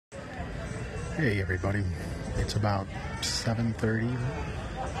Hey everybody, it's about 7:30,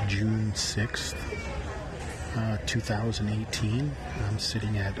 June 6th, 2018. I'm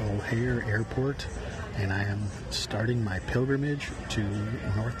sitting at O'Hare Airport and I am starting my pilgrimage to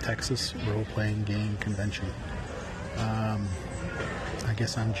North Texas Role-Playing Game Convention. I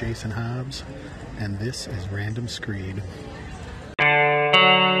guess I'm Jason Hobbs and this is Random Screed.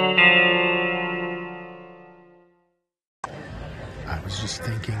 I was just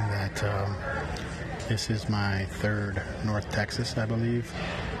thinking that this is my third North Texas, I believe.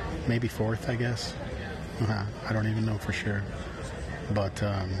 Maybe fourth, I guess. I don't even know for sure. But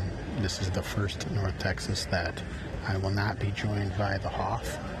this is the first North Texas that I will not be joined by the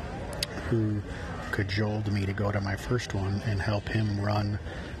Hoff, who cajoled me to go to my first one and help him run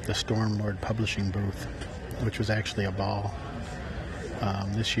the Stormlord publishing booth, which was actually a ball.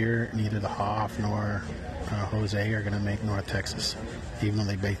 This year, neither the Hoff nor Jose are going to make North Texas, even though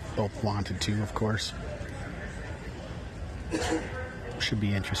they both wanted to, of course. Should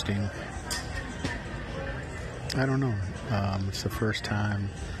be interesting. I don't know. It's the first time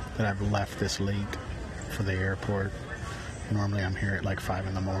that I've left this late for the airport. Normally I'm here at like 5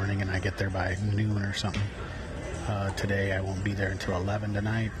 in the morning and I get there by noon or something. Today I won't be there until 11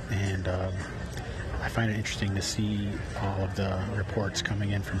 tonight, and I find it interesting to see all of the reports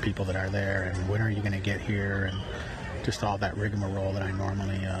coming in from people that are there and when are you going to get here, and just all that rigmarole that I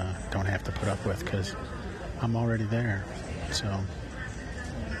normally don't have to put up with because I'm already there. So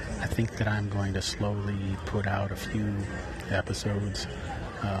I think that I'm going to slowly put out a few episodes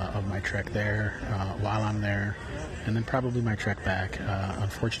of my trek there while I'm there, and then probably my trek back.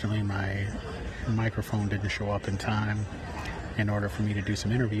 Unfortunately, my microphone didn't show up in time in order for me to do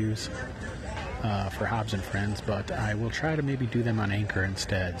some interviews for Hobbs and Friends, but I will try to maybe do them on Anchor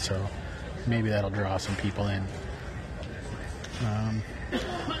instead, so maybe that'll draw some people in.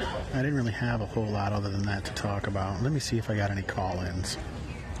 I didn't really have a whole lot other than that to talk about. Let me see if I got any call-ins.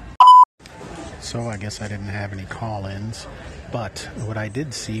 So I guess I didn't have any call-ins, but what I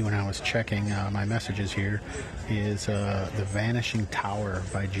did see when I was checking my messages here is The Vanishing Tower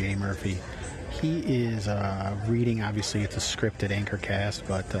by Jay Murphy. He is reading, obviously it's a scripted Anchorcast,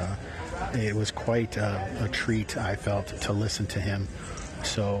 but it was quite a treat, I felt, to listen to him.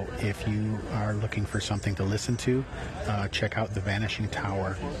 So if you are looking for something to listen to, check out The Vanishing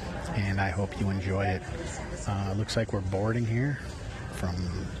Tower, and I hope you enjoy it. Looks like we're boarding here from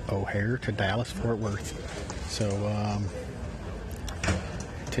O'Hare to Dallas-Fort Worth. So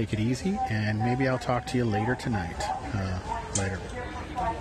take it easy, and maybe I'll talk to you later tonight. Later.